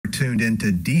tuned into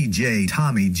DJ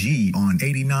Tommy G on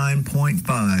 89.5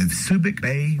 Subic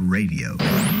Bay Radio.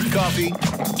 Coffee?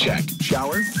 Check.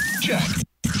 Shower? Check.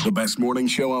 The best morning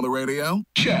show on the radio?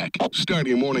 Check. Start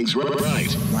your mornings right.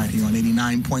 Right here on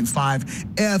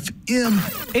 89.5 FM.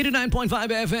 89.5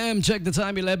 FM. Check the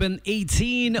time,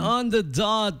 11:18 on the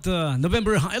dot.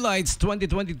 November highlights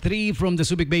 2023 from the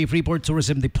Subic Bay Freeport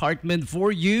Tourism Department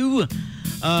for you.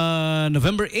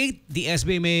 November 8th, the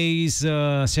SBMA's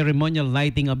ceremonial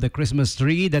lighting of the Christmas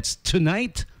tree. That's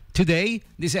tonight, today,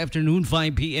 this afternoon,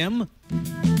 5 p.m.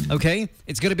 Okay?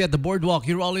 It's going to be at the boardwalk.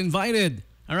 You're all invited.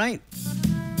 All right?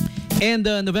 And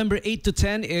November 8 to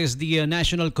 10 is the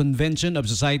National Convention of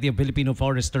Society of Filipino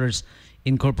Foresters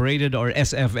Incorporated, or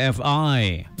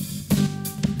SFFI.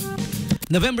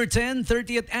 November 10,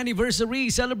 30th Anniversary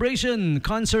Celebration,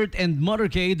 Concert and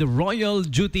Motorcade Royal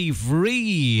Duty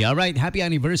Free. All right, happy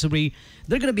anniversary.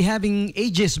 They're going to be having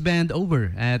Aegis Band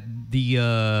over at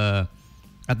the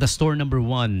store number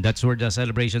 1. That's where the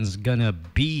celebration's gonna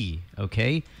be,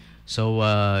 okay? So,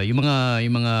 yung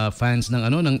mga fans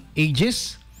ng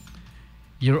Aegis,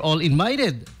 you're all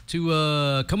invited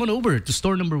to come on over to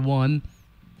store number 1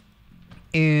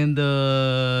 and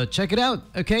check it out,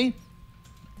 okay?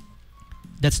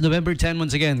 That's November 10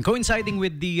 once again, coinciding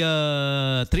with the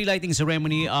tree lighting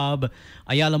ceremony of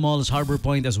Ayala Mall's Harbor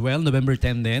Point as well, November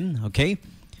 10 then, okay?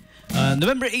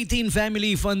 November 18,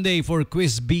 Family Fun Day for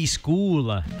Quiz B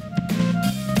School.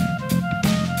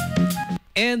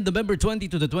 And November 20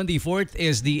 to the 24th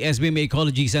is the SBMA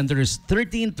Ecology Center's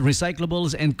 13th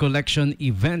Recyclables and Collection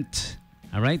Event.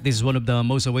 All right, this is one of the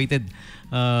most awaited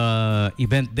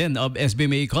event then of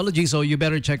SBMA Ecology, so you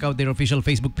better check out their official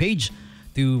Facebook page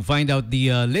to find out the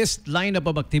list lineup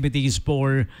of activities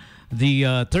for the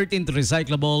 13th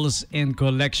Recyclables and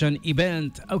Collection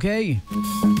Event. Okay.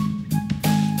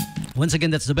 Once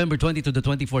again, that's November 20 to the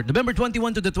 24th. November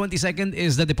 21 to the 22nd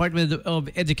is the Department of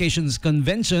Education's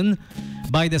convention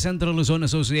by the Central Luzon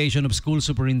Association of School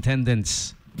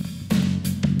Superintendents.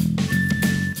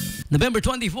 November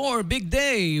 24, big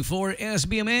day for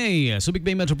SBMA, Subic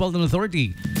Bay Metropolitan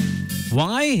Authority.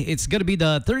 Why? It's going to be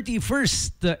the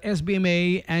 31st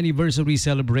SBMA anniversary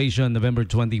celebration, November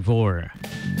 24.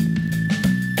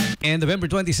 And November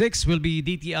 26 will be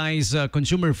DTI's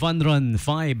Consumer Fun Run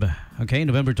 5. Okay,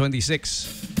 November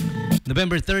 26.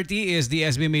 November 30 is the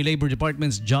SBMA Labor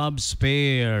Department's Jobs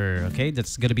Fair. Okay,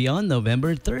 that's going to be on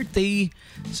November 30.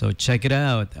 So check it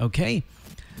out. Okay.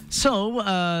 So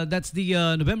that's the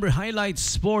November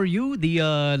highlights for you, the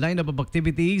lineup of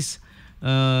activities.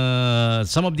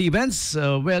 Some of the events,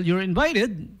 well, you're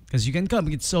invited because you can come.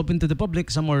 It's open to the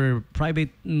public. Some are private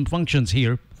functions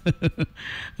here.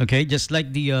 Okay, just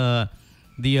like the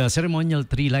ceremonial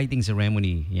tree lighting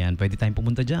ceremony. Yan, pwede tayong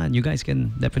pumunta dyan. You guys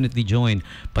can definitely join.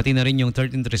 Pati na rin yung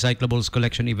 13th Recyclables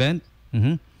Collection Event.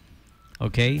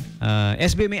 Okay,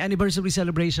 SBMA Anniversary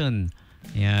Celebration.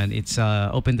 Yan, it's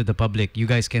open to the public. You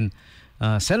guys can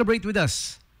celebrate with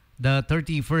us the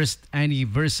 31st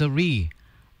anniversary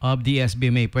of the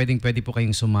SBMA. Pwede po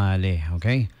kayong sumali.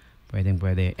 Okay?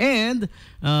 Pwede. And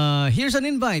here's an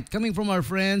invite coming from our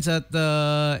friends at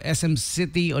SM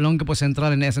City Olongapo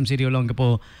Central and SM City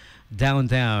Olongapo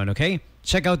Downtown. Okay?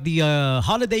 Check out the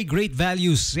Holiday Great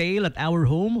Value Sale at Our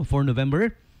Home for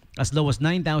November. As low as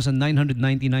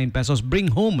 9,999 pesos. Bring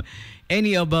home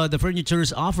any of the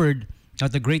furnitures offered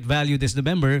at the Great Value this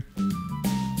November.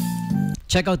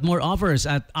 Check out more offers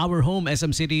at Our Home,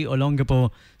 SM City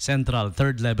Olongapo Central,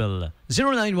 3rd level.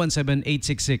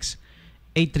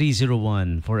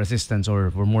 0917-866-8301 for assistance or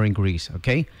for more inquiries.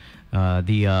 Okay?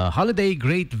 The Holiday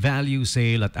Great Value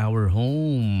Sale at Our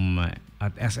Home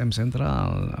at SM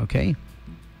Central. Okay?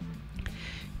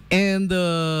 And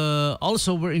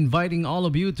also, we're inviting all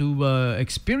of you to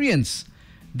experience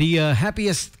the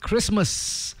happiest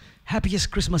Christmas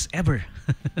ever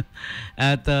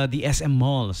at the SM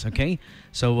malls. Okay,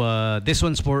 so this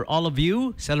one's for all of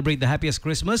you. Celebrate the happiest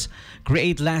Christmas,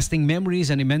 create lasting memories,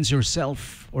 and immerse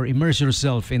yourself in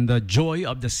the joy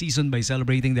of the season by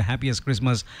celebrating the happiest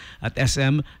Christmas at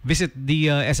SM. Visit the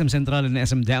SM Central and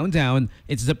SM Downtown.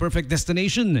 It's the perfect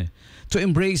destination to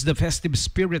embrace the festive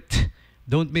spirit.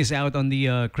 Don't miss out on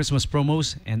the Christmas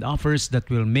promos and offers that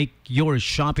will make your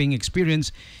shopping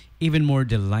experience even more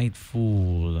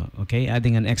delightful. Okay,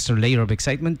 adding an extra layer of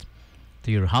excitement to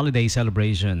your holiday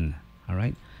celebration. All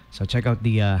right, so check out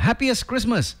the happiest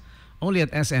Christmas only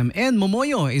at SM. And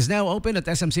Momoyo is now open at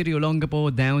SM City Olongapo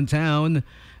Downtown.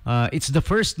 It's the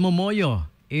first Momoyo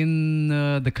in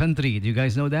the country. Do you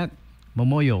guys know that?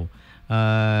 Momoyo.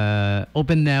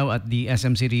 Open now at the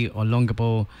SM City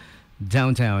Olongapo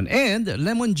Downtown. And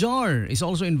Lemon Jar is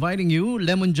also inviting you.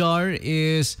 Lemon Jar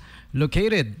is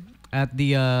located at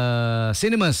the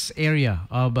cinemas area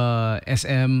of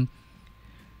SM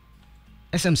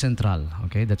Central.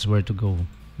 Okay, that's where to go.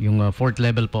 Yung fourth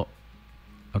level po.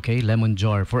 Okay, Lemon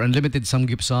Jar. For unlimited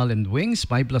samgyeopsal and wings,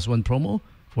 5 plus 1 promo,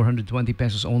 420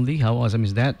 pesos only. How awesome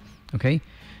is that? Okay.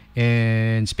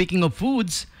 And speaking of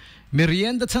foods,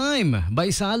 Merienda Time by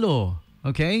Salo.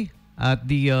 Okay? At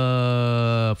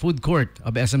the food court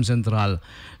of SM Central.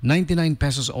 99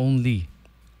 pesos only.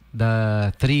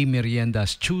 The 3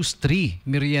 meriendas. Choose 3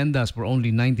 meriendas for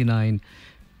only 99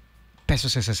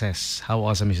 pesos SSS. How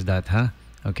awesome is that, huh?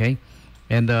 Okay?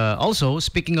 And also,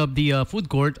 speaking of the food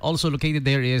court, also located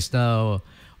there is the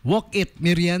Walk It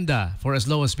Merienda for as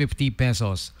low as 50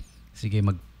 pesos. Sige,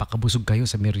 magpakabusog kayo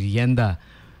sa merienda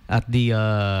at the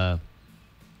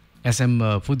SM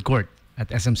food court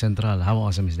at SM Central. How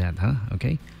awesome is that, huh?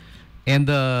 Okay. And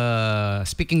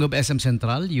speaking of SM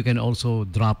Central, you can also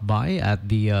drop by at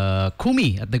the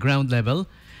Kumi at the ground level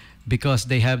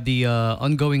because they have the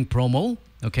ongoing promo,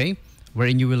 okay,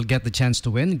 wherein you will get the chance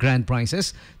to win grand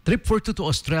prizes, trip for 2 to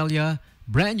Australia,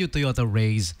 brand new Toyota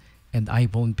Raze, and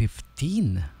iPhone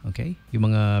 15. Okay? Yung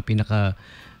mga pinaka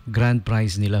grand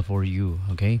prize nila for you.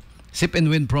 Okay? Sip and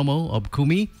win promo of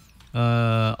Kumi.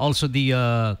 Also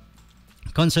the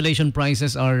consolation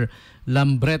prizes are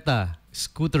Lambretta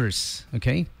scooters.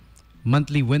 Okay?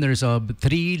 Monthly winners of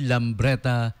 3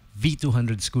 Lambretta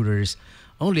V200 scooters.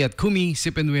 Only at Kumi,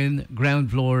 Sip and Win,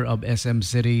 ground floor of SM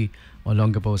City,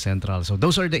 Olongapo Central. So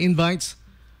those are the invites.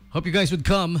 Hope you guys would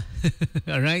come.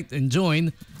 All right, and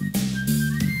join.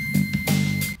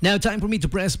 Now, time for me to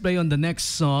press play on the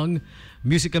next song.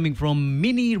 Music coming from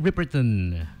Minnie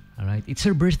Riperton. All right, it's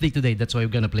her birthday today. That's why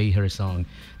we're gonna play her song.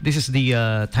 This is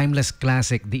the timeless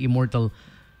classic, the immortal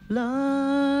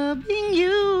 "Loving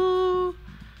You."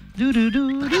 Do do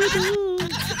do do do.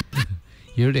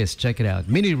 Here it is. Check it out.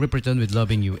 Minnie Riperton with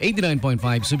 "Loving You."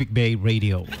 89.5 Subic Bay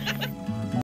Radio.